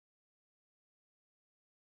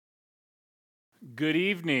Good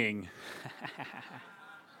evening.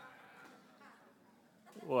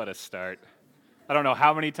 What a start. I don't know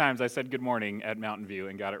how many times I said good morning at Mountain View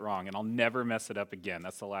and got it wrong, and I'll never mess it up again.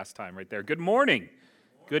 That's the last time right there. Good morning.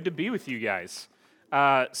 Good to be with you guys.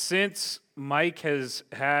 Since Mike has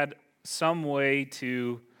had some way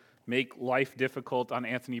to make life difficult on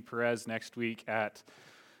Anthony Perez next week at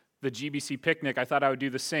the GBC picnic, I thought I would do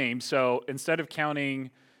the same. So instead of counting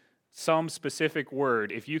some specific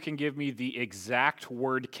word, if you can give me the exact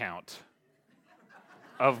word count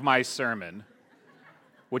of my sermon,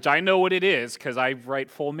 which I know what it is because I write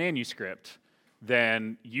full manuscript,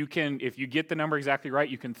 then you can, if you get the number exactly right,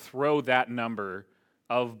 you can throw that number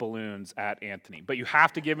of balloons at Anthony. But you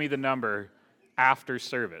have to give me the number after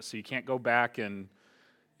service. So you can't go back and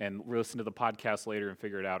listen to the podcast later and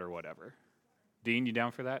figure it out or whatever. Dean, you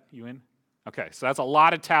down for that? You in? Okay, so that's a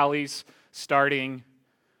lot of tallies starting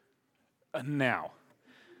now.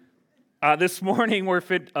 This morning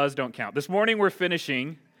don't count. This morning we're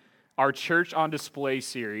finishing our Church on Display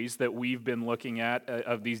series that we've been looking at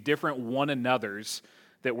of these different one another's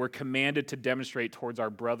that we're commanded to demonstrate towards our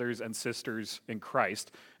brothers and sisters in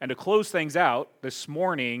Christ. And to close things out, this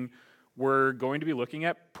morning we're going to be looking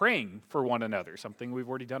at praying for one another, something we've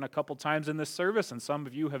already done a couple times in this service, and some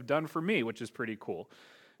of you have done for me, which is pretty cool.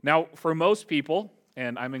 Now, for most people,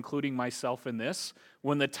 and I'm including myself in this,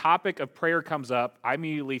 when the topic of prayer comes up, I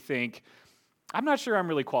immediately think, I'm not sure I'm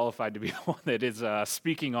really qualified to be the one that is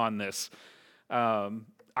speaking on this.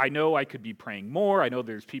 I know I could be praying more. I know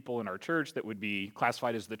there's people in our church that would be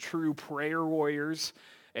classified as the true prayer warriors,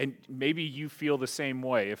 and maybe you feel the same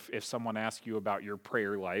way if someone asks you about your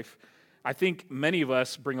prayer life. I think many of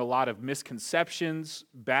us bring a lot of misconceptions,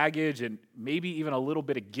 baggage, and maybe even a little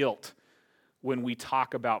bit of guilt when we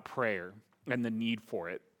talk about prayer and the need for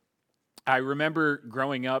it. I remember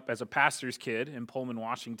growing up as a pastor's kid in Pullman,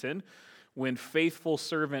 Washington, when faithful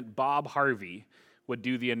servant Bob Harvey would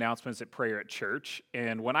do the announcements at prayer at church.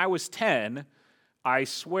 And when I was 10, I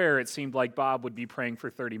swear it seemed like Bob would be praying for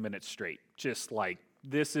 30 minutes straight. Just like,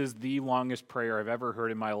 this is the longest prayer I've ever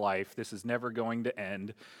heard in my life. This is never going to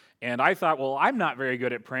end. And I thought, well, I'm not very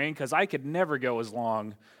good at praying because I could never go as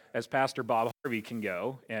long as Pastor Bob Harvey can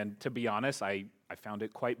go. And to be honest, I found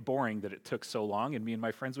it quite boring that it took so long, and me and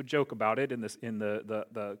my friends would joke about it in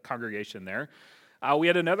the congregation there. We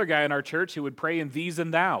had another guy in our church who would pray in these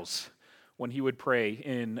and thous when he would pray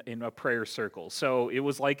in a prayer circle. So it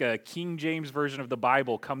was like a King James version of the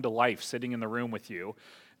Bible come to life sitting in the room with you.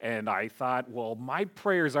 And I thought, well, my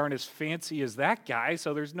prayers aren't as fancy as that guy,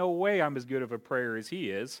 so there's no way I'm as good of a prayer as he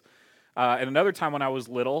is. And another time when I was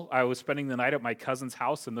little, I was spending the night at my cousin's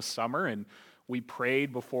house in the summer, and we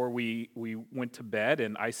prayed before we went to bed,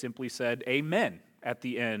 and I simply said, amen, at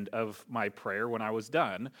the end of my prayer when I was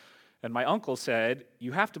done. And my uncle said,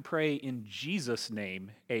 you have to pray in Jesus'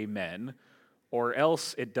 name, amen, or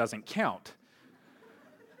else it doesn't count.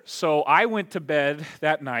 So I went to bed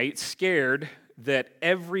that night scared that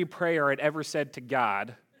every prayer I'd ever said to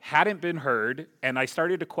God hadn't been heard, and I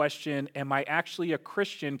started to question, am I actually a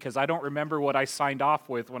Christian? Because I don't remember what I signed off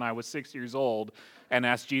with when I was 6 years old and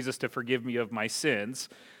asked Jesus to forgive me of my sins.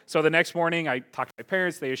 So the next morning, I talked to my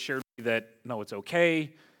parents. They assured me that, no, it's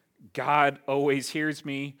okay. God always hears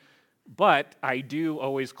me. But I do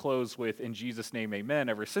always close with, in Jesus' name, amen,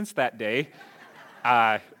 ever since that day.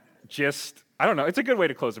 I don't know, it's a good way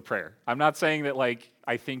to close a prayer. I'm not saying that,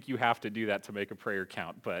 I think you have to do that to make a prayer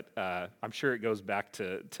count, but I'm sure it goes back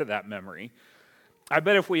to that memory. I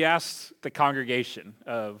bet if we asked the congregation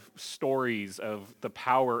of stories of the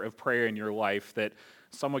power of prayer in your life, that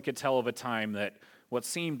someone could tell of a time that what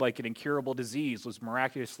seemed like an incurable disease was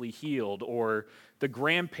miraculously healed, or the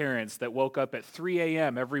grandparents that woke up at 3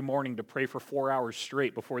 a.m. every morning to pray for 4 hours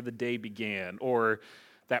straight before the day began, or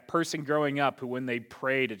that person growing up who when they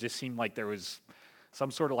prayed, it just seemed like there was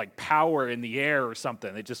some sort of power in the air or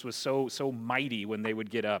something. It just was so mighty when they would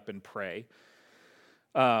get up and pray.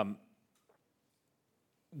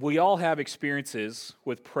 We all have experiences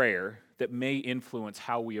with prayer that may influence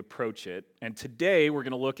how we approach it. And today we're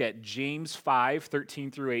going to look at James 5,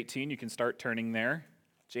 13 through 18. You can start turning there.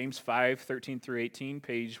 James 5, 13 through 18,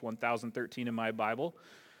 page 1013 in my Bible,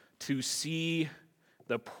 to see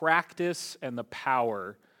the practice and the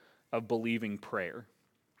power of believing prayer.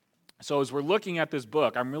 So as we're looking at this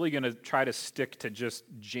book, I'm really going to try to stick to just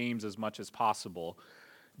James as much as possible.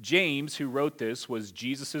 James, who wrote this, was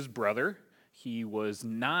Jesus' brother. He was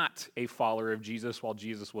not a follower of Jesus while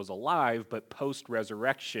Jesus was alive, but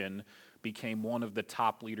post-resurrection became one of the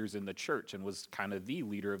top leaders in the church and was kind of the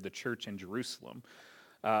leader of the church in Jerusalem.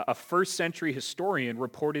 A first-century historian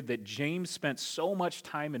reported that James spent so much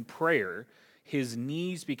time in prayer, his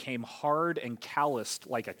knees became hard and calloused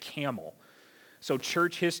like a camel. So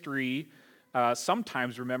church history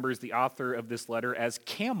sometimes remembers the author of this letter as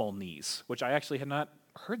camel knees, which I actually had not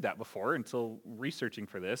heard that before until researching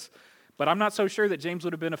for this. But I'm not so sure that James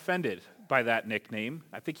would have been offended by that nickname.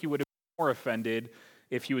 I think he would have been more offended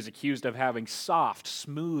if he was accused of having soft,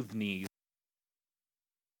 smooth knees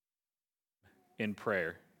in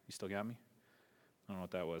prayer. You still got me? I don't know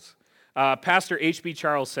what that was. Pastor H.B.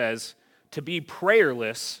 Charles says, to be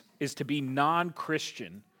prayerless is to be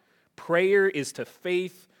non-Christian. Prayer is to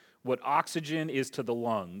faith what oxygen is to the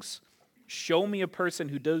lungs. Show me a person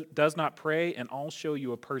who does not pray, and I'll show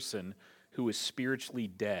you a person who is spiritually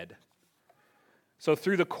dead. So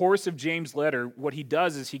through the course of James' letter, what he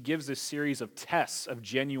does is he gives this series of tests of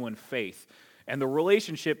genuine faith. And the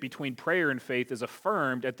relationship between prayer and faith is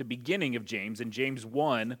affirmed at the beginning of James. In James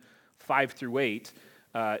 1, 5 through 8,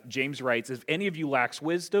 James writes, if any of you lacks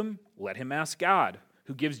wisdom, let him ask God,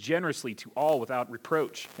 who gives generously to all without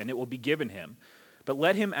reproach, and it will be given him. But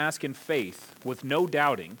let him ask in faith, with no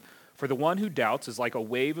doubting, for the one who doubts is like a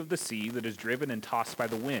wave of the sea that is driven and tossed by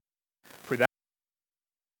the wind. For that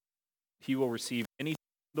he will receive anything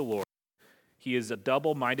from the Lord. He is a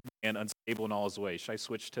double-minded man, unstable in all his ways. Should I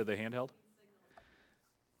switch to the handheld?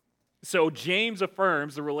 So James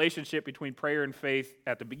affirms the relationship between prayer and faith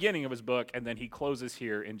at the beginning of his book, and then he closes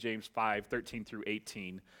here in James 5, 13 through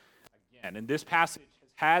 18 again. And this passage has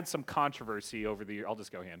had some controversy over the years. I'll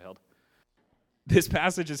just go handheld. This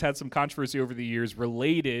passage has had some controversy over the years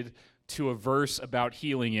related to a verse about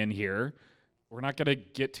healing in here. We're not going to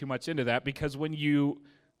get too much into that because when you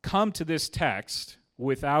come to this text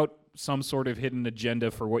without some sort of hidden agenda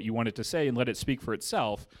for what you want it to say and let it speak for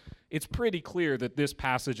itself, it's pretty clear that this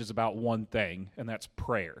passage is about one thing, and that's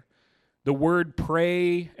prayer. The word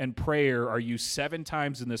pray and prayer are used 7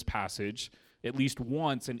 times in this passage, at least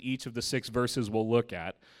once in each of the 6 verses we'll look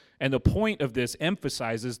at. And the point of this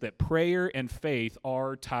emphasizes that prayer and faith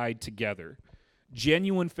are tied together.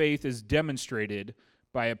 Genuine faith is demonstrated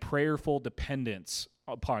by a prayerful dependence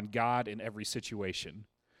upon God in every situation.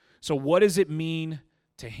 So what does it mean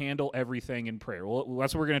to handle everything in prayer? Well,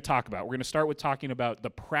 that's what we're going to talk about. We're going to start with talking about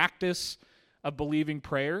the practice of believing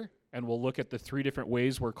prayer, and we'll look at the 3 different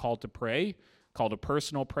ways we're called to pray, called a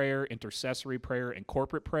personal prayer, intercessory prayer, and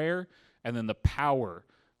corporate prayer, and then the power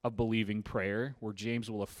of believing prayer, where James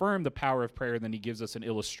will affirm the power of prayer, and then he gives us an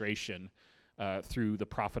illustration through the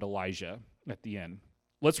prophet Elijah at the end.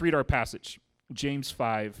 Let's read our passage, James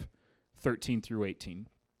 5, 13 through 18.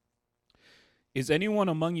 Is anyone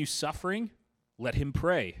among you suffering? Let him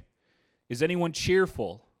pray. Is anyone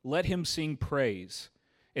cheerful? Let him sing praise.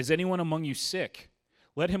 Is anyone among you sick?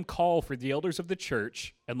 Let him call for the elders of the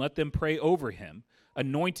church, and let them pray over him,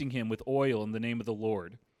 anointing him with oil in the name of the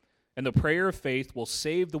Lord. And the prayer of faith will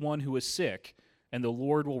save the one who is sick, and the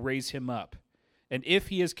Lord will raise him up. And if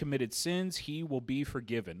he has committed sins, he will be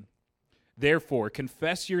forgiven. Therefore,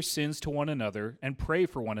 confess your sins to one another and pray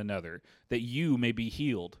for one another, that you may be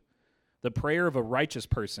healed. The prayer of a righteous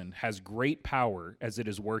person has great power as it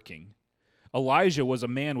is working. Elijah was a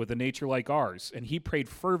man with a nature like ours, and he prayed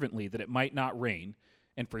fervently that it might not rain.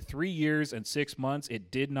 And for 3 years and 6 months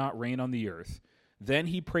it did not rain on the earth. Then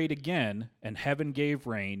he prayed again, and heaven gave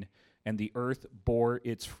rain, and the earth bore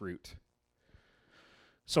its fruit.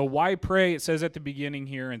 So why pray? It says at the beginning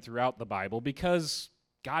here and throughout the Bible, because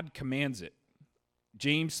God commands it.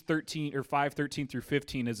 James 5:13 through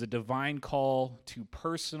 15 is a divine call to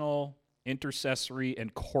personal, intercessory,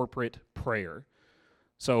 and corporate prayer.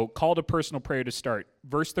 So call to personal prayer to start.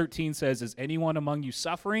 Verse 13 says, is anyone among you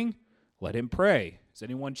suffering? Let him pray. Is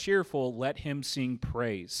anyone cheerful? Let him sing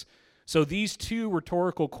praise. So these 2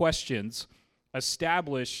 rhetorical questions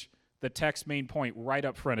establish the text's main point right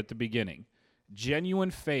up front at the beginning.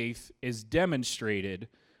 Genuine faith is demonstrated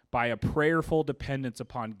by a prayerful dependence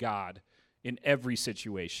upon God in every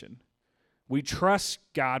situation. We trust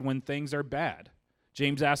God when things are bad.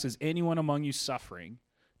 James asks, is anyone among you suffering?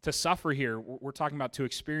 To suffer here, we're talking about to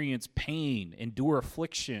experience pain, endure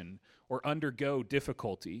affliction, or undergo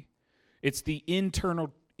difficulty. It's the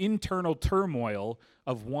internal turmoil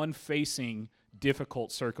of one facing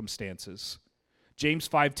difficult circumstances. James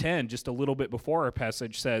 5:10, just a little bit before our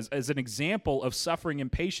passage, says, as an example of suffering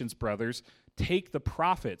and patience, brothers, take the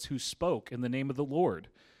prophets who spoke in the name of the Lord.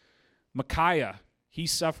 Micaiah, he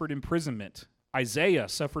suffered imprisonment. Isaiah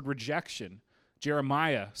suffered rejection.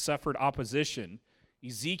 Jeremiah suffered opposition.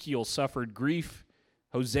 Ezekiel suffered grief.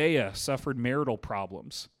 Hosea suffered marital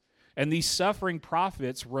problems. And these suffering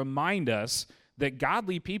prophets remind us that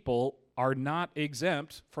godly people are not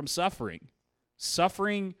exempt from suffering.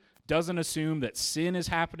 Suffering doesn't assume that sin is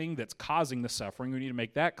happening that's causing the suffering. We need to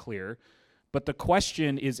make that clear. But the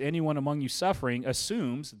question, is anyone among you suffering,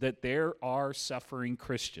 assumes that there are suffering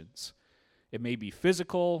Christians. It may be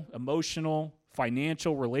physical, emotional,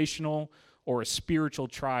 financial, relational, or a spiritual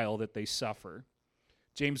trial that they suffer.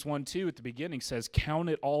 James 1:2 at the beginning says, "Count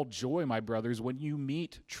it all joy, my brothers, when you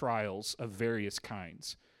meet trials of various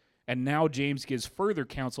kinds." And now James gives further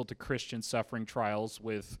counsel to Christians suffering trials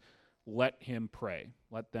with, let them pray.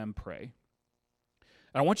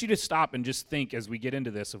 And I want you to stop and just think as we get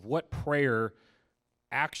into this of what prayer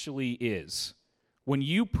actually is. When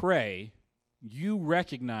you pray, you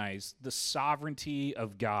recognize the sovereignty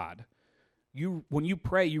of God. When you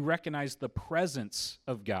pray, you recognize the presence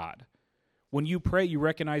of God. When you pray, you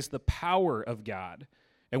recognize the power of God.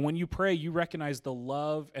 And when you pray, you recognize the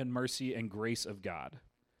love and mercy and grace of God.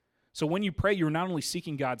 So when you pray, you're not only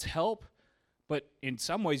seeking God's help, but in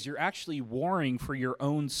some ways, you're actually warring for your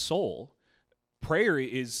own soul. Prayer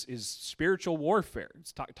is spiritual warfare.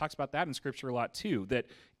 It talks about that in Scripture a lot too, that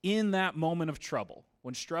in that moment of trouble,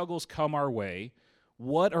 when struggles come our way,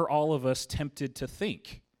 what are all of us tempted to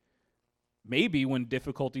think? Maybe when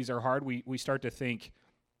difficulties are hard, we start to think,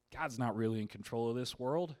 God's not really in control of this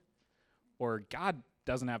world, or God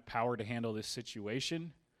doesn't have power to handle this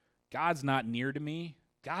situation. God's not near to me.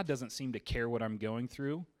 God doesn't seem to care what I'm going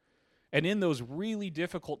through. And in those really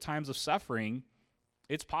difficult times of suffering,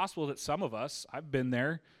 it's possible that some of us, I've been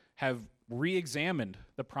there, have re-examined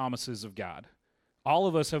the promises of God. All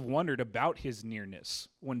of us have wondered about his nearness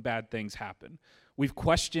when bad things happen. We've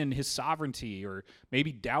questioned his sovereignty or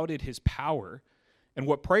maybe doubted his power. And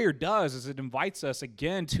what prayer does is it invites us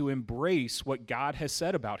again to embrace what God has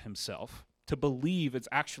said about himself, to believe it's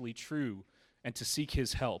actually true, and to seek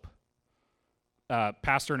his help.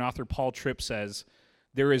 Pastor and author Paul Tripp says,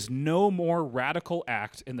 "There is no more radical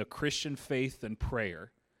act in the Christian faith than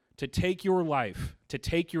prayer. To take your life, to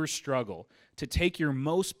take your struggle, to take your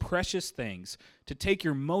most precious things, to take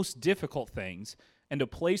your most difficult things, and to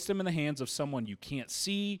place them in the hands of someone you can't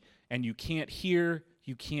see and you can't hear,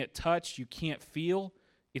 you can't touch, you can't feel.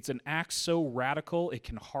 It's an act so radical it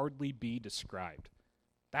can hardly be described."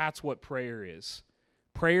 That's what prayer is.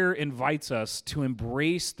 Prayer invites us to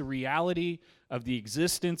embrace the reality of the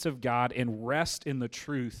existence of God and rest in the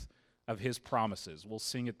truth of his promises. We'll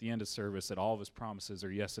sing at the end of service that all of his promises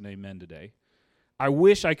are yes and amen today. I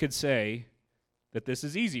wish I could say that this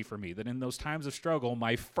is easy for me, that in those times of struggle,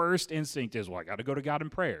 my first instinct is, well, I got to go to God in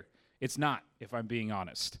prayer. It's not, if I'm being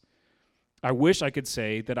honest. I wish I could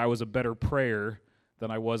say that I was a better prayer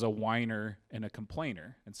than I was a whiner and a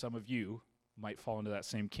complainer, and some of you might fall into that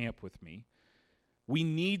same camp with me. We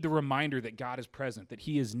need the reminder that God is present, that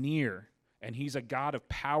he is near, and he's a God of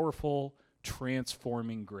powerful,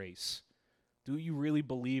 transforming grace. Do you really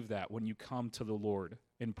believe that when you come to the Lord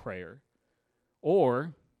in prayer?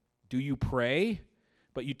 Or do you pray,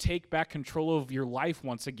 but you take back control of your life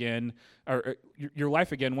once again, or your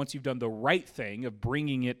life again once you've done the right thing of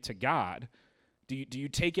bringing it to God? Do you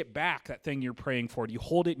take it back, that thing you're praying for? Do you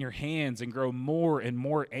hold it in your hands and grow more and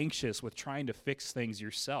more anxious with trying to fix things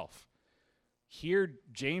yourself? Here,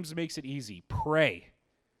 James makes it easy. Pray.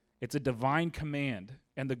 It's a divine command.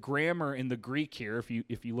 And the grammar in the Greek here,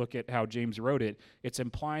 if you look at how James wrote it, it's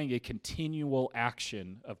implying a continual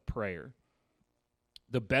action of prayer.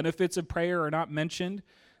 The benefits of prayer are not mentioned,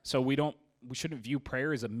 so we shouldn't view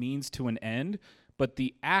prayer as a means to an end, but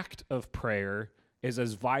the act of prayer is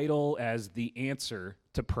as vital as the answer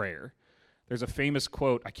to prayer. There's a famous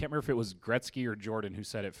quote, I can't remember if it was Gretzky or Jordan who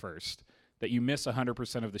said it first, that you miss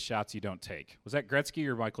 100% of the shots you don't take. Was that Gretzky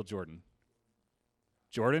or Michael Jordan?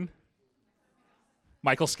 Jordan?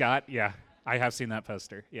 Michael Scott? Yeah, I have seen that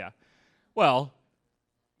poster, yeah. Well,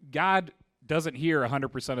 God doesn't hear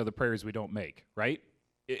 100% of the prayers we don't make, right?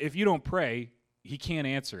 If you don't pray, he can't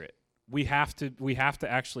answer it. We have to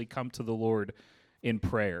actually come to the Lord in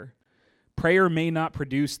prayer. Prayer may not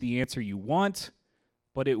produce the answer you want,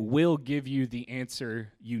 but it will give you the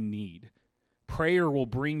answer you need. Prayer will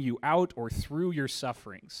bring you out or through your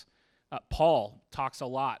sufferings. Paul talks a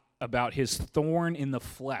lot about his thorn in the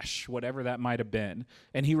flesh, whatever that might have been,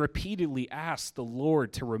 and he repeatedly asks the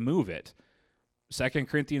Lord to remove it. 2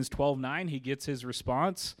 Corinthians 12:9, he gets his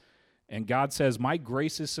response, and God says, "My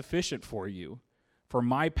grace is sufficient for you, for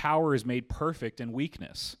my power is made perfect in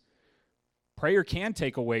weakness." Prayer can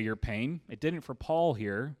take away your pain. It didn't for Paul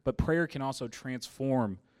here, but prayer can also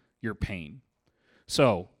transform your pain.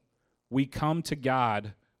 So, we come to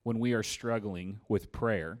God when we are struggling with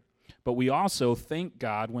prayer, but we also thank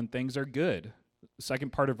God when things are good. The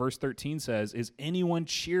second part of verse 13 says, "Is anyone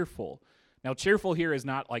cheerful?" Now, cheerful here is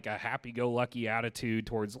not like a happy-go-lucky attitude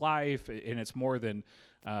towards life, and it's more than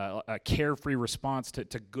a carefree response to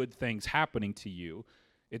good things happening to you.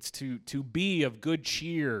 It's to be of good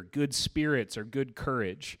cheer, good spirits, or good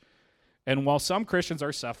courage. And while some Christians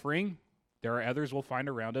are suffering, there are others we'll find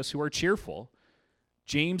around us who are cheerful.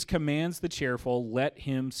 James commands the cheerful, let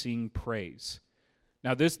him sing praise.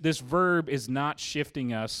 Now, this verb is not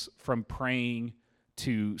shifting us from praying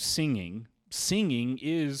to singing. Singing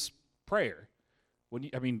is prayer.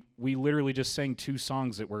 We literally just sang 2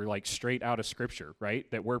 songs that were like straight out of Scripture, right?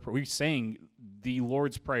 That we sang the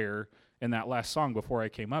Lord's Prayer in that last song before I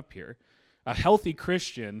came up here. A healthy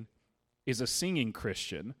Christian is a singing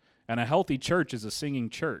Christian, and a healthy church is a singing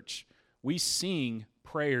church. We sing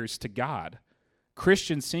prayers to God.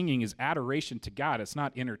 Christian singing is adoration to God. It's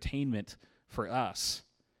not entertainment for us.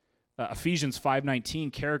 Ephesians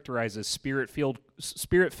 5:19 characterizes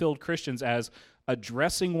spirit-filled Christians as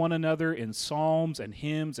addressing one another in psalms and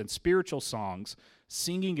hymns and spiritual songs,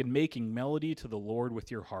 singing and making melody to the Lord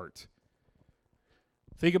with your heart.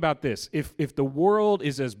 Think about this. If the world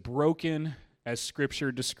is as broken as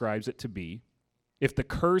Scripture describes it to be, if the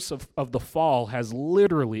curse of the fall has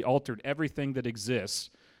literally altered everything that exists,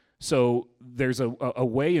 so there's a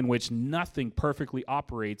way in which nothing perfectly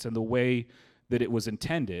operates in the way that it was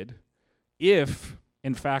intended, if,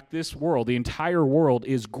 in fact, this world, the entire world,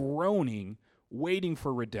 is groaning, waiting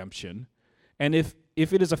for redemption, and if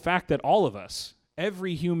it is a fact that all of us,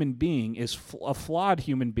 every human being, is a flawed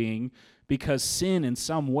human being because sin in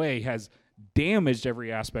some way has damaged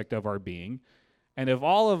every aspect of our being, and if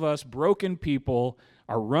all of us broken people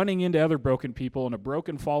are running into other broken people in a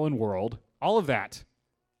broken, fallen world, all of that,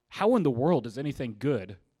 how in the world does anything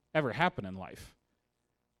good ever happen in life?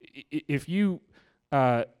 If you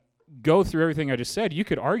go through everything I just said, you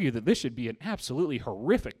could argue that this should be an absolutely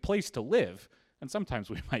horrific place to live, and sometimes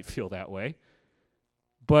we might feel that way.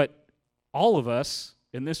 But all of us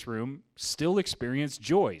in this room still experience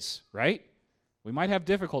joys, right? We might have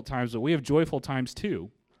difficult times, but we have joyful times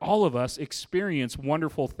too. All of us experience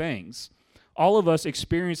wonderful things. All of us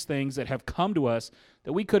experience things that have come to us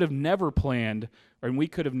that we could have never planned and we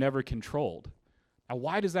could have never controlled. Now,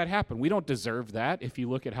 why does that happen? We don't deserve that if you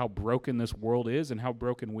look at how broken this world is and how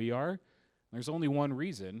broken we are. There's only one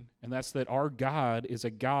reason, and that's that our God is a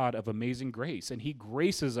God of amazing grace, and he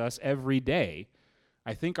graces us every day.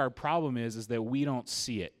 I think our problem is that we don't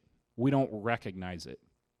see it. We don't recognize it.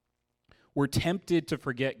 We're tempted to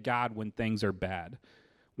forget God when things are bad.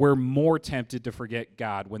 We're more tempted to forget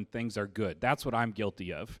God when things are good. That's what I'm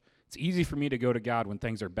guilty of. It's easy for me to go to God when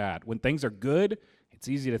things are bad. When things are good, it's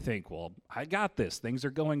easy to think, well, I got this. Things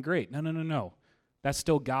are going great. No. That's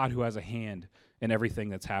still God who has a hand in everything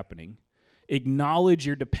that's happening. Acknowledge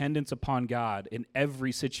your dependence upon God in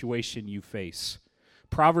every situation you face.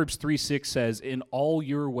 Proverbs 3:6 says, in all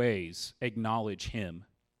your ways, acknowledge him.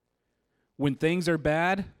 When things are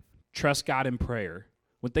bad, trust God in prayer.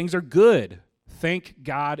 When things are good, thank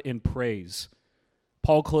God in praise.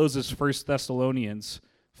 Paul closes 1 Thessalonians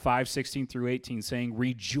 5:16 through 18 saying,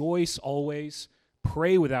 rejoice always,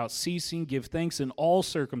 pray without ceasing, give thanks in all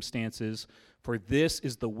circumstances, for this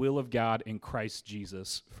is the will of God in Christ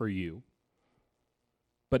Jesus for you.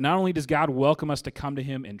 But not only does God welcome us to come to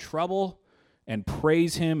him in trouble and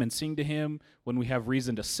praise him and sing to him when we have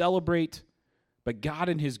reason to celebrate, but God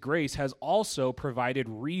in his grace has also provided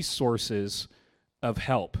resources of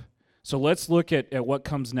help. So let's look at what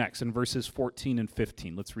comes next in verses 14 and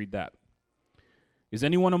 15. Let's read that. Is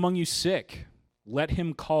anyone among you sick? Let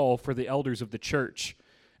him call for the elders of the church,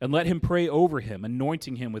 and let him pray over him,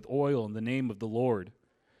 anointing him with oil in the name of the Lord.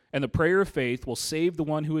 And the prayer of faith will save the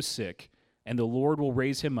one who is sick, and the Lord will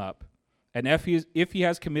raise him up. And if he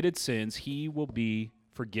has committed sins, he will be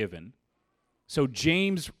forgiven. So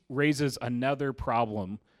James raises another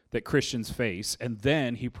problem that Christians face, and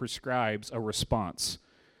then he prescribes a response.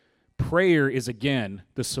 Prayer is, again,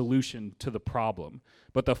 the solution to the problem.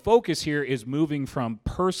 But the focus here is moving from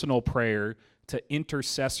personal prayer to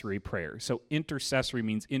intercessory prayer. So intercessory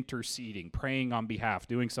means interceding, praying on behalf,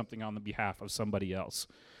 doing something on the behalf of somebody else.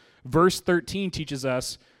 Verse 13 teaches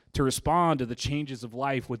us to respond to the changes of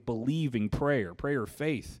life with believing prayer of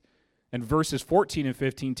faith. And verses 14 and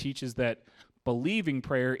 15 teaches that believing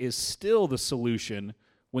prayer is still the solution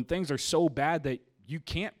when things are so bad that you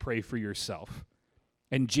can't pray for yourself.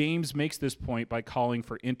 And James makes this point by calling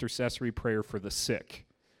for intercessory prayer for the sick.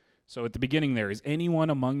 So at the beginning there, is anyone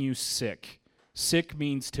among you sick? Sick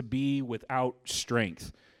means to be without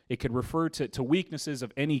strength. It could refer to weaknesses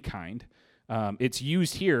of any kind. It's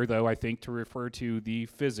used here, though, I think, to refer to the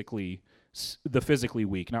physically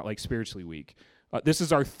weak, not like spiritually weak. This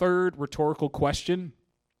is our third rhetorical question,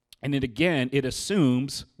 and it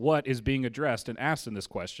assumes what is being addressed and asked in this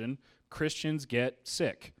question. Christians get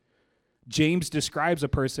sick. James describes a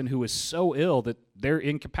person who is so ill that they're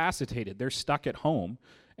incapacitated, they're stuck at home.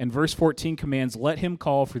 And verse 14 commands, let him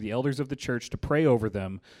call for the elders of the church to pray over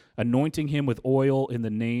them, anointing him with oil in the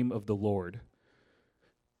name of the Lord.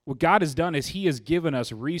 What God has done is he has given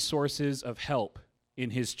us resources of help in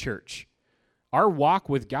his church. Our walk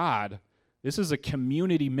with God, this is a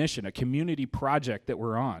community mission, a community project that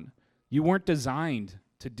we're on. You weren't designed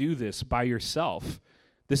to do this by yourself.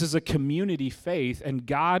 This is a community faith, and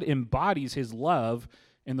God embodies his love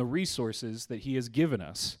in the resources that he has given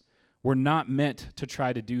us. We're not meant to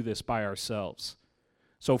try to do this by ourselves.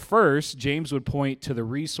 So first, James would point to the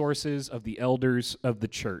resources of the elders of the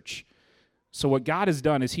church. So what God has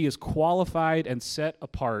done is he has qualified and set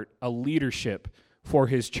apart a leadership for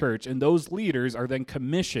his church, and those leaders are then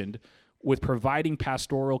commissioned with providing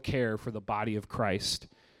pastoral care for the body of Christ.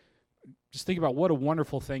 Just think about what a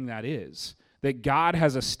wonderful thing that is, that God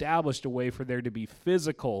has established a way for there to be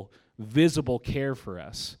physical, visible care for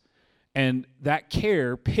us. And that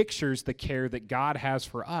care pictures the care that God has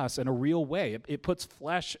for us in a real way. It puts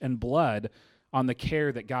flesh and blood on the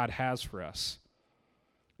care that God has for us.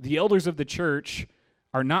 The elders of the church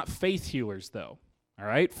are not faith healers, though. All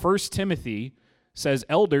right? 1 Timothy says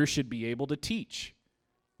elders should be able to teach.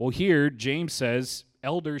 Well, here, James says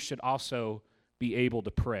elders should also be able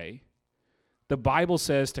to pray. The Bible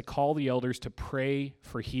says to call the elders to pray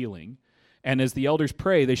for healing. And as the elders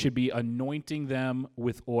pray, they should be anointing them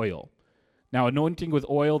with oil. Now, anointing with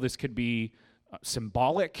oil, this could be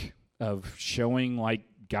symbolic of showing like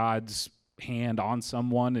God's hand on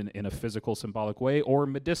someone in a physical, symbolic way, or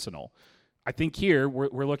medicinal. I think here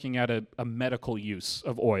we're looking at a medical use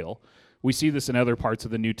of oil. We see this in other parts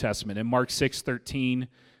of the New Testament. In Mark 6:13,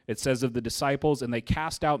 it says of the disciples, and they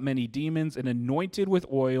cast out many demons and anointed with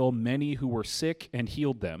oil many who were sick and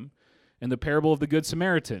healed them. In the parable of the Good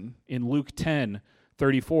Samaritan, in Luke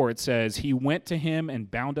 10:34, it says, he went to him and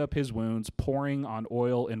bound up his wounds, pouring on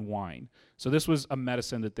oil and wine. So this was a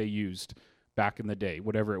medicine that they used back in the day,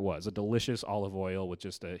 whatever it was, a delicious olive oil with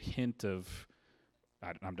just a hint of,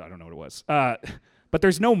 I don't know what it was. But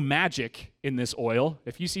there's no magic in this oil.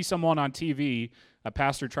 If you see someone on TV, a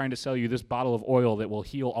pastor trying to sell you this bottle of oil that will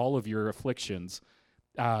heal all of your afflictions,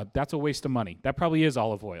 that's a waste of money. That probably is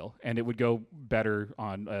olive oil, and it would go better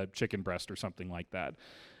on a chicken breast or something like that.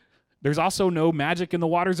 There's also no magic in the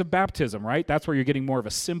waters of baptism, right? That's where you're getting more of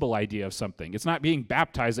a symbol idea of something. It's not being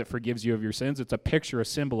baptized that forgives you of your sins. It's a picture, a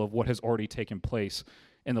symbol of what has already taken place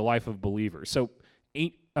in the life of believers. So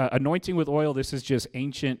anointing with oil, this is just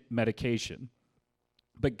ancient medication.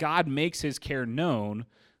 But God makes his care known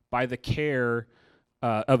by the care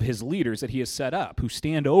of his leaders that he has set up, who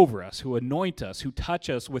stand over us, who anoint us, who touch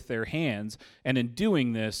us with their hands, and in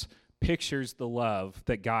doing this, pictures the love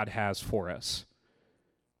that God has for us.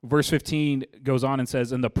 Verse 15 goes on and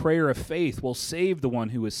says, and the prayer of faith will save the one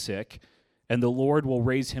who is sick, and the Lord will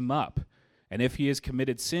raise him up. And if he has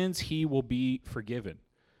committed sins, he will be forgiven.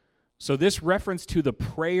 So this reference to the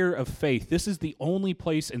prayer of faith, this is the only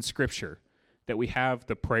place in Scripture that we have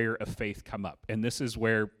the prayer of faith come up. And this is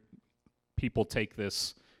where people take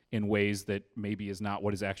this in ways that maybe is not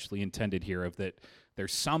what is actually intended here, of that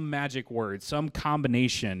there's some magic word, some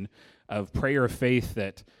combination of prayer of faith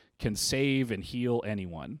that can save and heal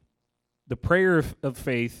anyone. The prayer of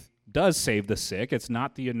faith does save the sick. It's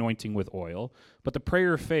not the anointing with oil. But the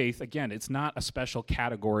prayer of faith, again, it's not a special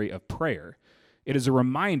category of prayer. It is a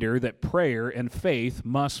reminder that prayer and faith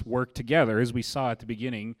must work together, as we saw at the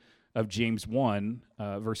beginning of James 1,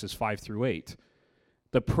 verses 5 through 8.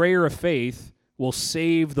 The prayer of faith will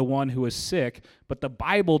save the one who is sick, but the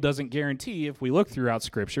Bible doesn't guarantee, if we look throughout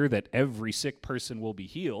Scripture, that every sick person will be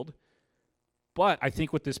healed. But I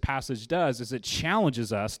think what this passage does is it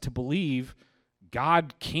challenges us to believe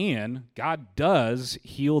God does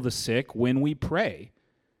heal the sick when we pray.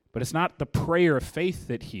 But it's not the prayer of faith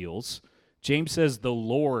that heals. James says the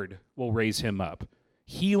Lord will raise him up.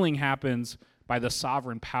 Healing happens by the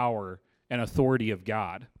sovereign power and authority of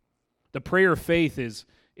God. The prayer of faith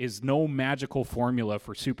is no magical formula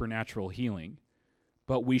for supernatural healing.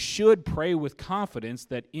 But we should pray with confidence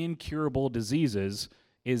that incurable diseases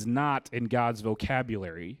is not in God's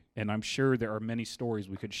vocabulary, and I'm sure there are many stories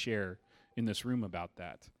we could share in this room about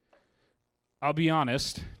that. I'll be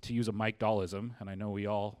honest, to use a Mike Dawlism, and I know we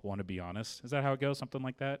all want to be honest. Is that how it goes? Something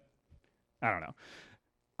like that? I don't know.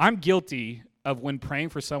 I'm guilty of, when praying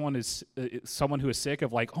for someone who is sick,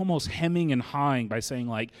 of like almost hemming and hawing by saying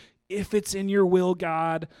like, if it's in your will,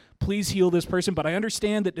 God, please heal this person. But I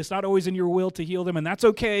understand that it's not always in your will to heal them, and that's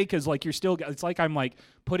okay, because like you're still, it's like I'm like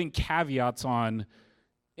putting caveats on,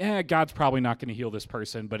 God's probably not going to heal this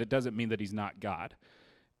person, but it doesn't mean that he's not God.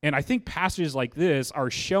 And I think passages like this are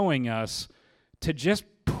showing us to just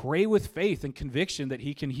pray with faith and conviction that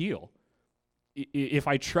he can heal. If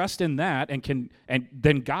I trust in that and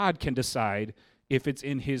then God can decide if it's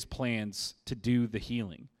in his plans to do the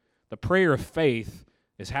healing. The prayer of faith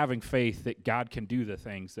is having faith that God can do the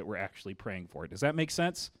things that we're actually praying for. Does that make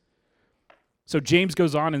sense? So James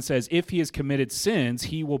goes on and says, if he has committed sins,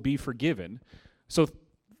 he will be forgiven. So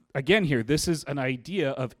again here, this is an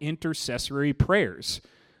idea of intercessory prayers,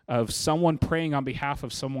 of someone praying on behalf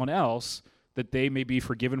of someone else that they may be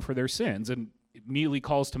forgiven for their sins. And it immediately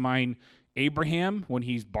calls to mind Abraham when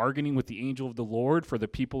he's bargaining with the angel of the Lord for the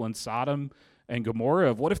people in Sodom and Gomorrah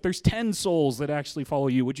of what if there's 10 souls that actually follow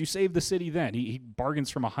you? Would you save the city then? He bargains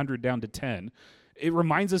from 100 down to 10. It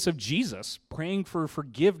reminds us of Jesus praying for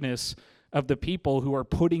forgiveness of the people who are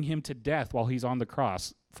putting him to death while he's on the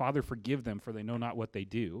cross. Father, forgive them, for they know not what they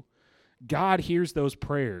do. God hears those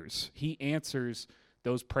prayers. He answers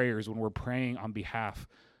those prayers when we're praying on behalf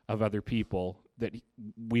of other people, that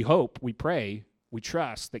we hope, we pray, we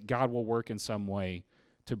trust that God will work in some way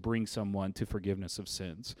to bring someone to forgiveness of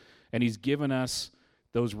sins. And he's given us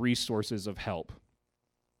those resources of help.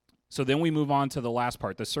 So then we move on to the last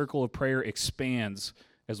part. The circle of prayer expands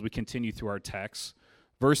as we continue through our text.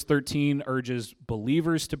 Verse 13 urges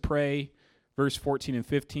believers to pray. Verse 14 and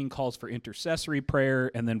 15 calls for intercessory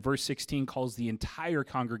prayer. And then verse 16 calls the entire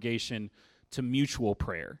congregation to mutual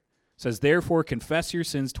prayer. It says, therefore, confess your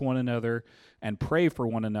sins to one another and pray for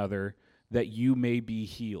one another that you may be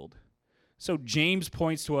healed. So James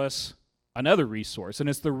points to us another resource, and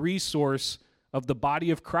it's the resource of the body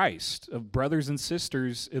of Christ, of brothers and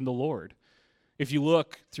sisters in the Lord. If you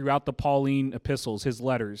look throughout the Pauline epistles, his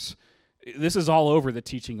letters, this is all over the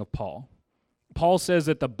teaching of Paul. Paul says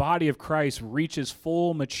that the body of Christ reaches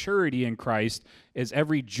full maturity in Christ as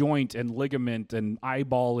every joint and ligament and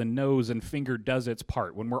eyeball and nose and finger does its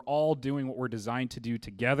part. When we're all doing what we're designed to do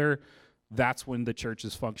together, that's when the church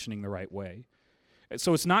is functioning the right way.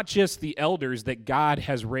 So it's not just the elders that God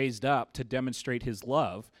has raised up to demonstrate his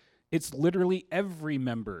love. It's literally every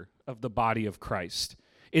member of the body of Christ.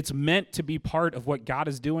 It's meant to be part of what God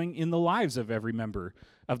is doing in the lives of every member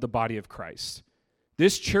of the body of Christ.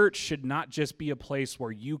 This church should not just be a place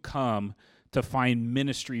where you come to find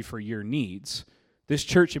ministry for your needs. This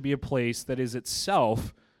church should be a place that is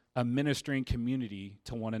itself a ministering community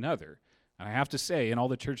to one another. And I have to say, in all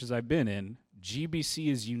the churches I've been in, GBC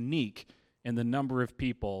is unique in the number of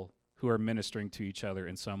people who are ministering to each other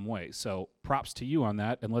in some way. So props to you on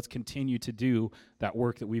that, and let's continue to do that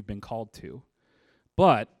work that we've been called to.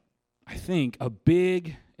 But I think a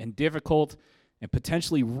big and difficult and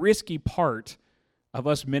potentially risky part of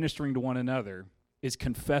us ministering to one another is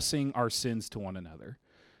confessing our sins to one another.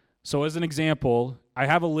 So as an example, I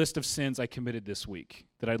have a list of sins I committed this week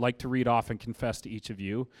that I'd like to read off and confess to each of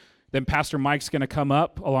you. Then Pastor Mike's going to come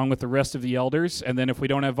up along with the rest of the elders, and then if we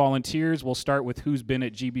don't have volunteers, we'll start with who's been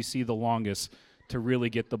at GBC the longest to really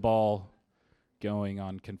get the ball going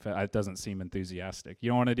on confess. It doesn't seem enthusiastic.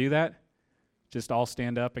 You don't want to do that? Just all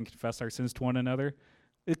stand up and confess our sins to one another?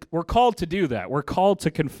 We're called to do that. We're called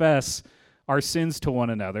to confess our sins to one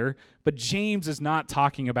another, but James is not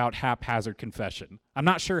talking about haphazard confession. I'm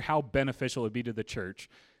not sure how beneficial it would be to the church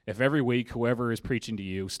if every week whoever is preaching to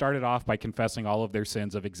you started off by confessing all of their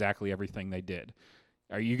sins of exactly everything they did.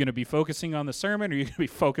 Are you going to be focusing on the sermon, or are you going to be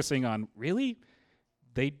focusing on, really?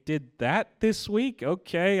 They did that this week?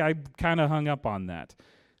 Okay, I kind of hung up on that.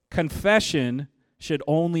 Confession should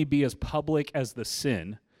only be as public as the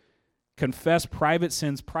sin. Confess private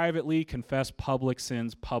sins privately, confess public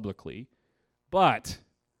sins publicly. But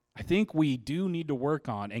I think we do need to work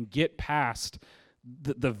on and get past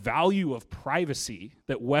the value of privacy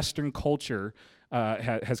that Western culture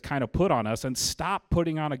has kind of put on us, and stop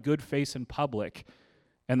putting on a good face in public,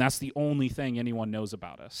 and that's the only thing anyone knows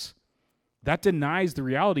about us. That denies the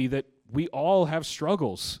reality that we all have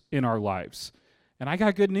struggles in our lives. And I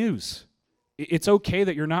got good news. It's okay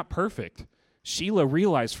that you're not perfect. Sheila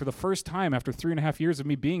realized for the first time after 3.5 years of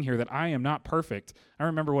me being here that I am not perfect. I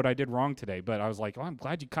remember what I did wrong today, but I was like, oh, I'm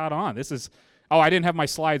glad you caught on. I didn't have my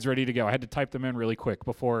slides ready to go. I had to type them in really quick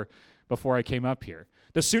before I came up here.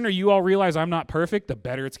 The sooner you all realize I'm not perfect, the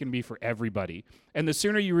better it's going to be for everybody. And the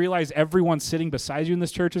sooner you realize everyone sitting beside you in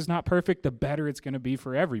this church is not perfect, the better it's going to be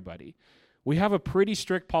for everybody. We have a pretty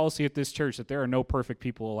strict policy at this church that there are no perfect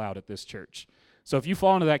people allowed at this church. So if you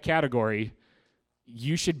fall into that category,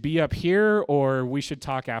 you should be up here, or we should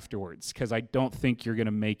talk afterwards, because I don't think you're going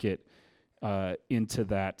to make it into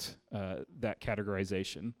that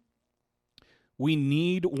categorization. We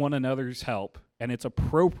need one another's help, and it's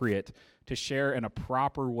appropriate to share in a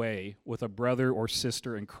proper way with a brother or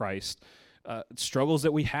sister in Christ. struggles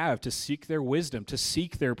that we have, to seek their wisdom, to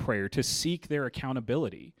seek their prayer, to seek their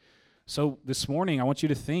accountability. So this morning, I want you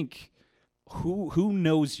to think, who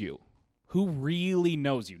knows you? Who really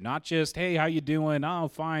knows you? Not just, hey, how you doing? Oh,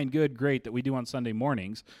 fine, good, great, that we do on Sunday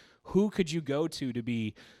mornings. Who could you go to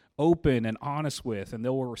be open and honest with, and they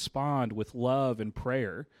will respond with love and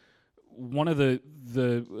prayer? One of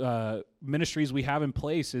the ministries we have in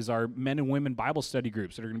place is our men and women Bible study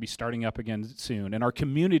groups that are going to be starting up again soon, and our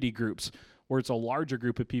community groups where it's a larger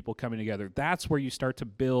group of people coming together. That's where you start to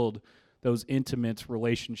build those intimate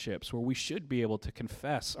relationships where we should be able to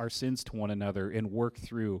confess our sins to one another and work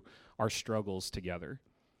through our struggles together.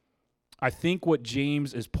 I think what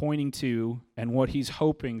James is pointing to and what he's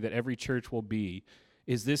hoping that every church will be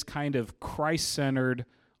is this kind of Christ-centered,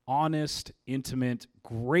 honest, intimate,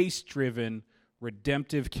 grace-driven,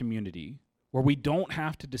 redemptive community where we don't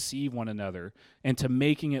have to deceive one another into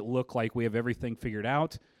making it look like we have everything figured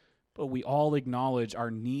out, but we all acknowledge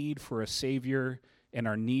our need for a Savior and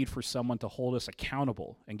our need for someone to hold us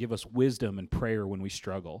accountable and give us wisdom and prayer when we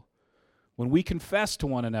struggle. When we confess to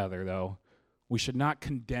one another, though, we should not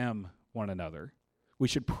condemn one another. We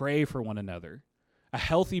should pray for one another. A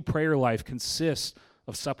healthy prayer life consists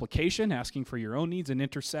of supplication, asking for your own needs, and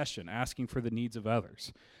intercession, asking for the needs of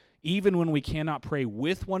others. Even when we cannot pray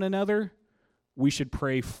with one another, we should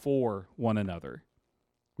pray for one another.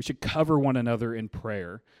 We should cover one another in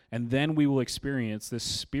prayer, and then we will experience this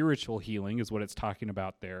spiritual healing, is what it's talking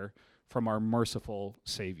about there, from our merciful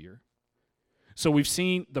Savior. So we've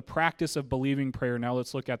seen the practice of believing prayer. Now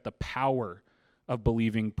let's look at the power of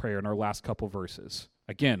believing prayer in our last couple verses.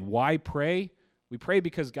 Again, why pray? We pray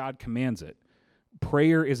because God commands it.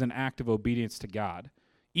 Prayer is an act of obedience to God.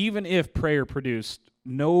 Even if prayer produced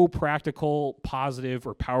no practical, positive,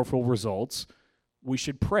 or powerful results, we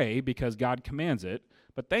should pray because God commands it.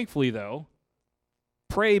 But thankfully, though,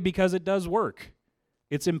 pray because it does work.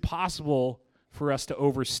 It's impossible for us to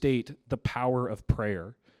overstate the power of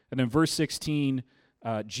prayer. And in verse 16,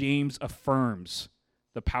 James affirms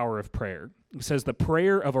the power of prayer. He says, the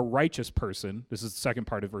prayer of a righteous person, this is the second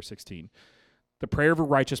part of verse 16, the prayer of a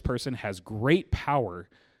righteous person has great power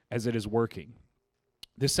as it is working.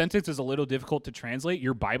 This sentence is a little difficult to translate.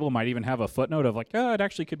 Your Bible might even have a footnote of like, oh, it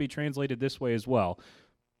actually could be translated this way as well.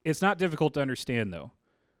 It's not difficult to understand, though.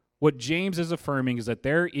 What James is affirming is that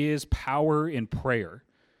there is power in prayer.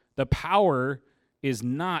 The power is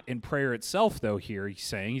not in prayer itself, though, here he's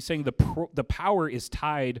saying. He's saying the power is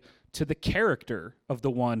tied to the character of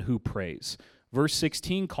the one who prays. Verse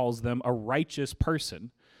 16 calls them a righteous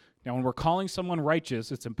person. Now, when we're calling someone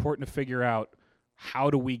righteous, it's important to figure out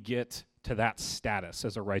how do we get to that status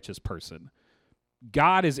as a righteous person.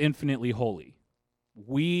 God is infinitely holy.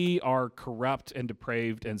 We are corrupt and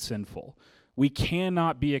depraved and sinful. We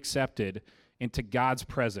cannot be accepted into God's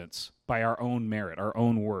presence by our own merit, our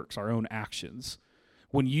own works, our own actions.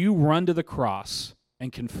 When you run to the cross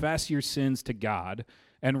and confess your sins to God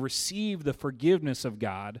and receive the forgiveness of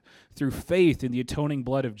God through faith in the atoning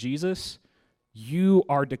blood of Jesus, you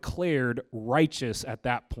are declared righteous at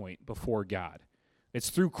that point before God. It's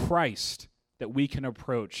through Christ that we can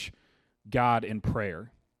approach God in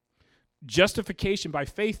prayer. Justification by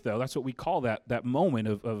faith, though, that's what we call that moment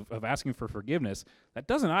of asking for forgiveness. That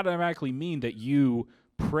doesn't automatically mean that you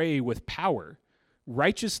pray with power.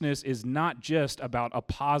 Righteousness is not just about a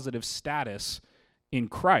positive status in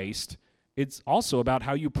Christ. It's also about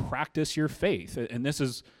how you practice your faith. And this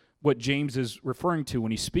is what James is referring to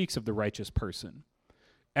when he speaks of the righteous person.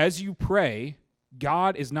 As you pray,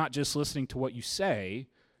 God is not just listening to what you say,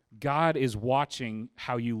 God is watching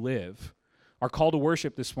how you live. Our call to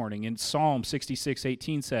worship this morning in Psalm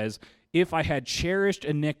 66:18 says, if I had cherished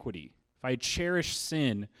iniquity, if I had cherished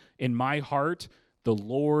sin in my heart, the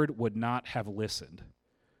Lord would not have listened.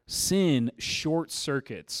 Sin short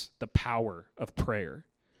circuits the power of prayer.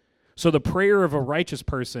 So the prayer of a righteous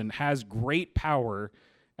person has great power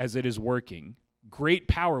as it is working. Great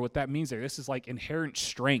power, what that means there, this is like inherent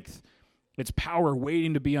strength. It's power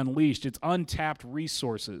waiting to be unleashed. It's untapped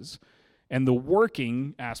resources. And the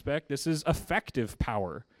working aspect, this is effective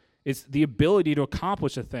power. It's the ability to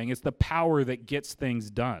accomplish a thing. It's the power that gets things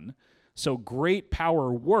done. So great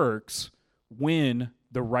power works when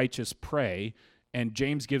the righteous pray. And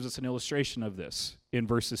James gives us an illustration of this in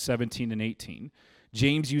verses 17 and 18.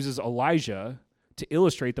 James uses Elijah to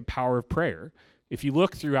illustrate the power of prayer. If you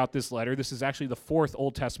look throughout this letter, this is actually the fourth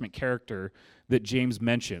Old Testament character that James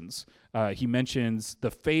mentions. He mentions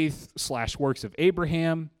the faith/works of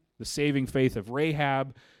Abraham, the saving faith of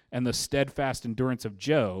Rahab, and the steadfast endurance of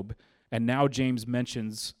Job. And now James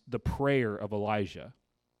mentions the prayer of Elijah.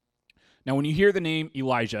 Now, when you hear the name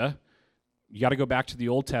Elijah, you got to go back to the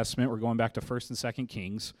Old Testament. We're going back to 1st and 2nd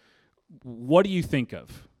Kings. What do you think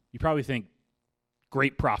of? You probably think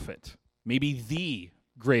great prophet, maybe the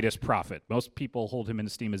greatest prophet. Most people hold him in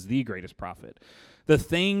esteem as the greatest prophet. The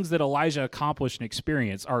things that Elijah accomplished and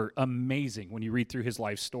experienced are amazing when you read through his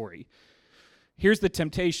life story. Here's the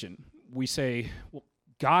temptation. We say, well,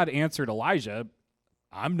 God answered Elijah.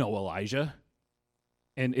 I'm no Elijah.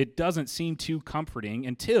 And it doesn't seem too comforting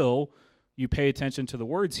until you pay attention to the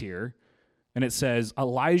words here. And it says,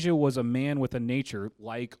 Elijah was a man with a nature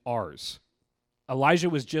like ours. Elijah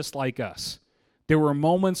was just like us. There were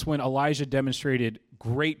moments when Elijah demonstrated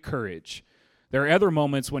great courage. There are other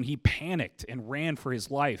moments when he panicked and ran for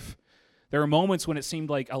his life. There are moments when it seemed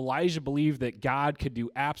like Elijah believed that God could do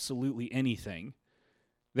absolutely anything.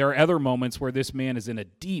 There are other moments where this man is in a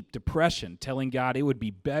deep depression, telling God, it would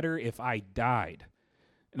be better if I died.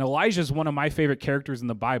 And Elijah is one of my favorite characters in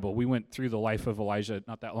the Bible. We went through the life of Elijah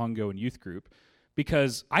not that long ago in youth group,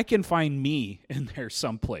 because I can find me in there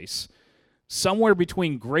someplace. Somewhere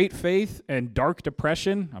between great faith and dark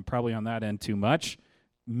depression, I'm probably on that end too much,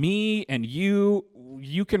 me and you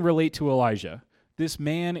can relate to Elijah. This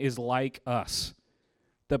man is like us.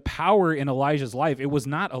 The power in Elijah's life, it was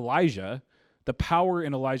not Elijah. The power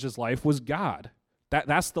in Elijah's life was God.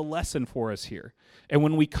 That's the lesson for us here. And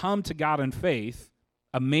when we come to God in faith,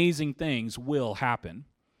 amazing things will happen.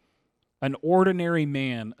 An ordinary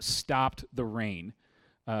man stopped the rain.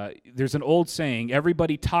 There's an old saying,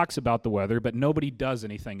 everybody talks about the weather, but nobody does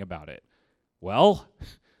anything about it. Well,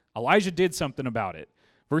 Elijah did something about it.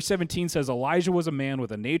 Verse 17 says, Elijah was a man with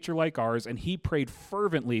a nature like ours, and he prayed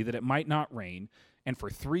fervently that it might not rain. And for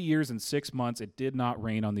 3 years and 6 months, it did not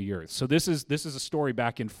rain on the earth. So this is a story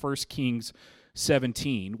back in 1 Kings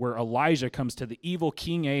 17, where Elijah comes to the evil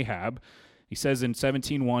King Ahab. He says in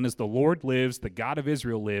 17:1, as the Lord lives, the God of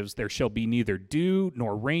Israel lives, there shall be neither dew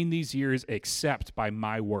nor rain these years except by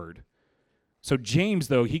my word. So James,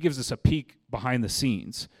 though, he gives us a peek behind the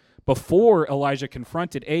scenes. Before Elijah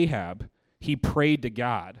confronted Ahab, he prayed to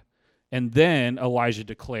God, and then Elijah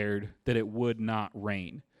declared that it would not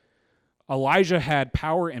rain. Elijah had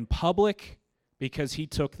power in public because he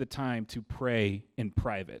took the time to pray in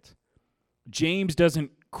private. James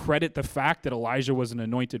doesn't credit the fact that Elijah was an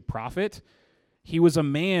anointed prophet. He was a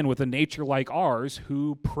man with a nature like ours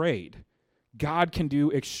who prayed. God can do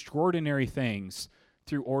extraordinary things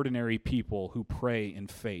through ordinary people who pray in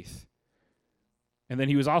faith. And then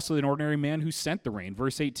he was also an ordinary man who sent the rain.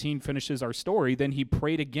 Verse 18 finishes our story. Then he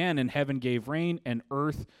prayed again, and heaven gave rain, and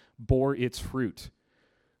earth bore its fruit.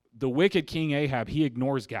 The wicked King Ahab, he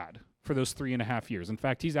ignores God for those 3.5 years. In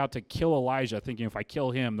fact, he's out to kill Elijah, thinking if I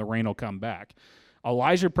kill him, the rain will come back.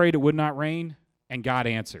 Elijah prayed it would not rain, and God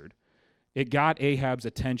answered. It got Ahab's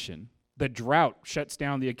attention. The drought shuts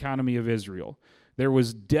down the economy of Israel. There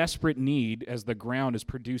was desperate need as the ground is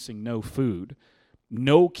producing no food.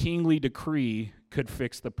 No kingly decree could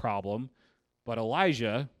fix the problem, but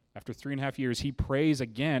Elijah, after 3.5 years, he prays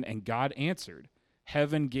again, and God answered.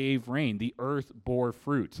 Heaven gave rain. The earth bore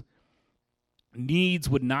fruit. Needs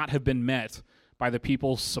would not have been met by the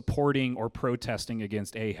people supporting or protesting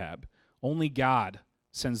against Ahab. Only God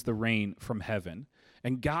sends the rain from heaven.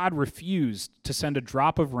 And God refused to send a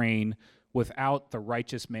drop of rain without the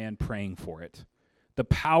righteous man praying for it. The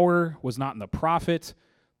power was not in the prophet.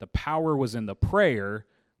 The power was in the prayer,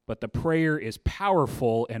 but the prayer is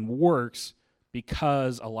powerful and works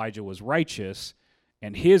because Elijah was righteous,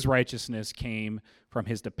 and his righteousness came from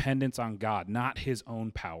his dependence on God, not his own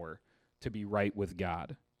power to be right with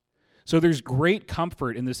God. So there's great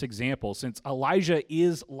comfort in this example, since Elijah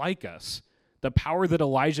is like us. The power that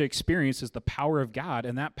Elijah experienced is the power of God,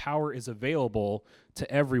 and that power is available to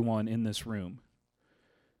everyone in this room.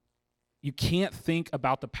 You can't think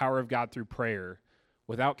about the power of God through prayer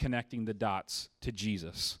without connecting the dots to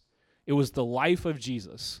Jesus. It was the life of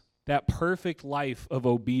Jesus, that perfect life of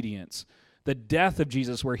obedience, the death of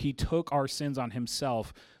Jesus where he took our sins on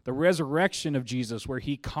himself, the resurrection of Jesus where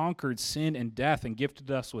he conquered sin and death and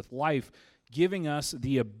gifted us with life, giving us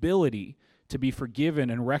the ability to be forgiven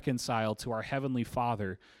and reconciled to our heavenly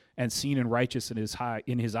Father and seen and righteous in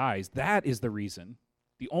his eyes. That is the reason,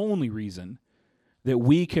 the only reason, that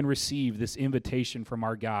we can receive this invitation from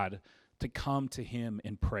our God to come to him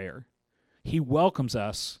in prayer. He welcomes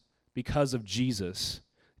us because of Jesus.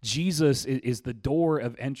 Jesus is the door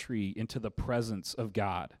of entry into the presence of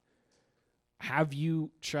God. Have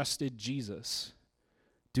you trusted Jesus?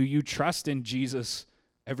 Do you trust in Jesus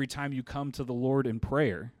every time you come to the Lord in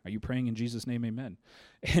prayer? Are you praying in Jesus' name? Amen.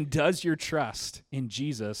 And does your trust in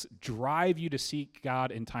Jesus drive you to seek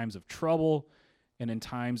God in times of trouble and in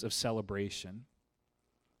times of celebration?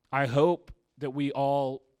 I hope that we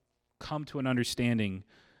all come to an understanding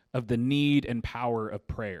of the need and power of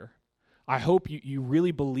prayer. I hope you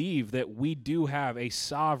really believe that we do have a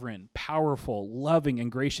sovereign, powerful, loving,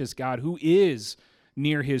 and gracious God who is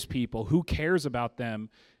near his people, who cares about them,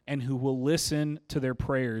 and who will listen to their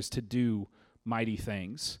prayers to do mighty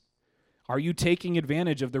things. Are you taking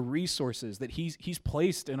advantage of the resources that he's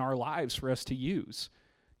placed in our lives for us to use?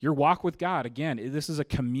 Your walk with God, again, this is a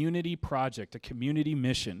community project, a community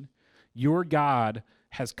mission. Your God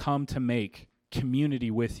has come to make community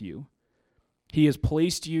with you. He has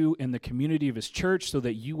placed you in the community of his church so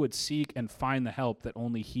that you would seek and find the help that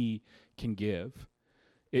only he can give.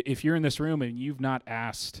 If you're in this room and you've not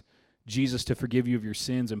asked Jesus to forgive you of your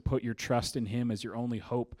sins and put your trust in him as your only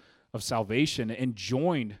hope of salvation and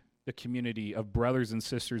joined the community of brothers and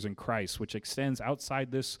sisters in Christ, which extends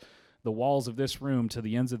outside the walls of this room to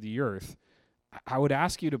the ends of the earth, I would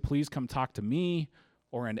ask you to please come talk to me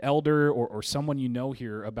or an elder or someone you know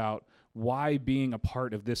here about why being a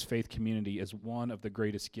part of this faith community is one of the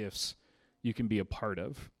greatest gifts you can be a part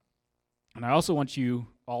of. And I also want you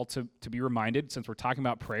all to be reminded, since we're talking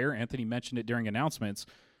about prayer, Anthony mentioned it during announcements,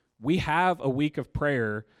 we have a week of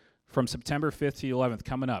prayer from September 5th to 11th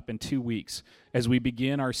coming up in 2 weeks as we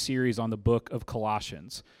begin our series on the book of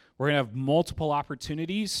Colossians. We're going to have multiple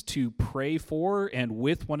opportunities to pray for and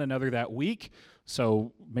with one another that week.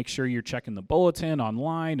 So make sure you're checking the bulletin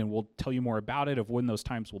online, and we'll tell you more about it of when those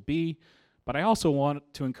times will be. But I also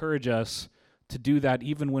want to encourage us to do that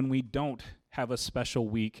even when we don't have a special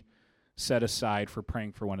week set aside for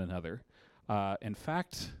praying for one another. In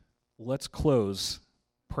fact, let's close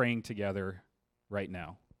praying together right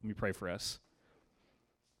now. Let me pray for us.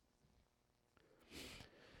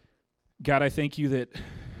 God, I thank you that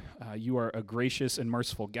you are a gracious and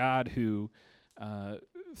merciful God who,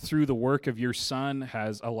 through the work of your Son,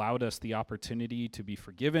 has allowed us the opportunity to be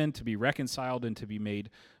forgiven, to be reconciled, and to be made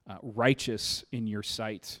righteous in your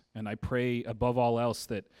sight. And I pray above all else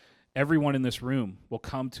that everyone in this room will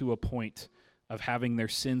come to a point of having their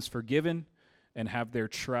sins forgiven and have their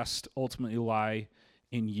trust ultimately lie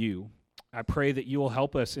in you. I pray that you will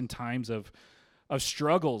help us in times of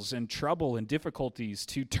struggles and trouble and difficulties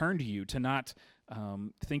to turn to you, to not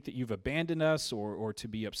think that you've abandoned us or to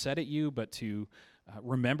be upset at you, but to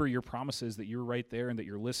remember your promises that you're right there and that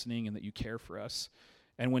you're listening and that you care for us.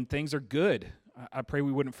 And when things are good, I pray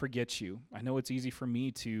we wouldn't forget you. I know it's easy for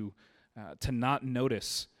me to not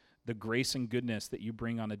notice the grace and goodness that you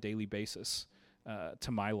bring on a daily basis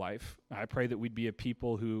to my life. I pray that we'd be a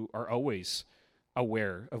people who are always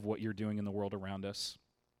aware of what you're doing in the world around us.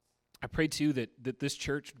 I pray, too, that this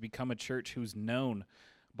church would become a church who's known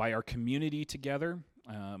by our community together,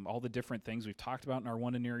 all the different things we've talked about in our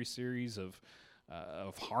One Aneri series of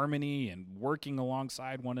harmony and working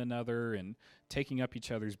alongside one another and taking up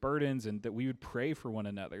each other's burdens, and that we would pray for one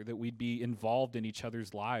another, that we'd be involved in each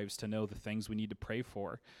other's lives to know the things we need to pray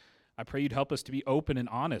for. I pray you'd help us to be open and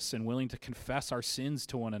honest and willing to confess our sins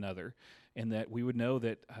to one another, and that we would know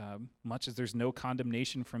that much as there's no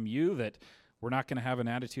condemnation from you, that we're not going to have an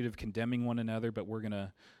attitude of condemning one another, but we're going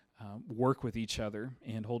to work with each other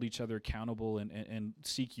and hold each other accountable and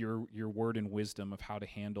seek your word and wisdom of how to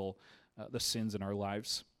handle the sins in our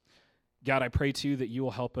lives. God, I pray too that you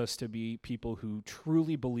will help us to be people who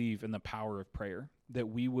truly believe in the power of prayer, that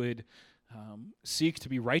we would seek to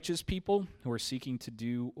be righteous people who are seeking to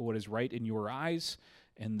do what is right in your eyes,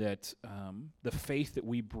 and that the faith that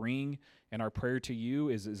we bring in our prayer to you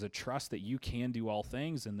is a trust that you can do all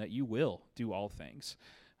things and that you will do all things.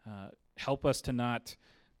 Help us to not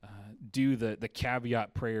do the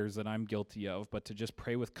caveat prayers that I'm guilty of, but to just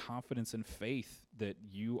pray with confidence and faith that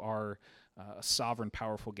you are a sovereign,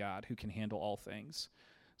 powerful God who can handle all things.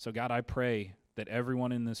 So God, I pray that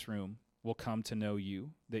everyone in this room will come to know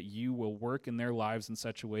you, that you will work in their lives in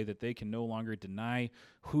such a way that they can no longer deny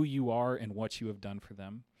who you are and what you have done for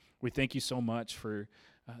them. We thank you so much for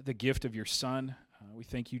the gift of your Son. We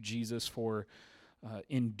thank you, Jesus, for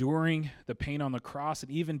enduring the pain on the cross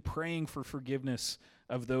and even praying for forgiveness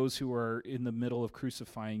of those who are in the middle of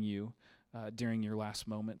crucifying you during your last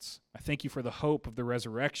moments. I thank you for the hope of the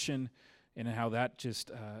resurrection and how that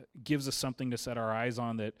just gives us something to set our eyes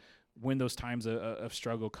on, that when those times of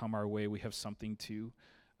struggle come our way, we have something to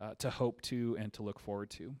hope to and to look forward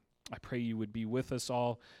to. I pray you would be with us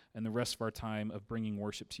all and the rest of our time of bringing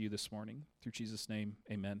worship to you this morning. Through Jesus' name,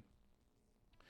 amen.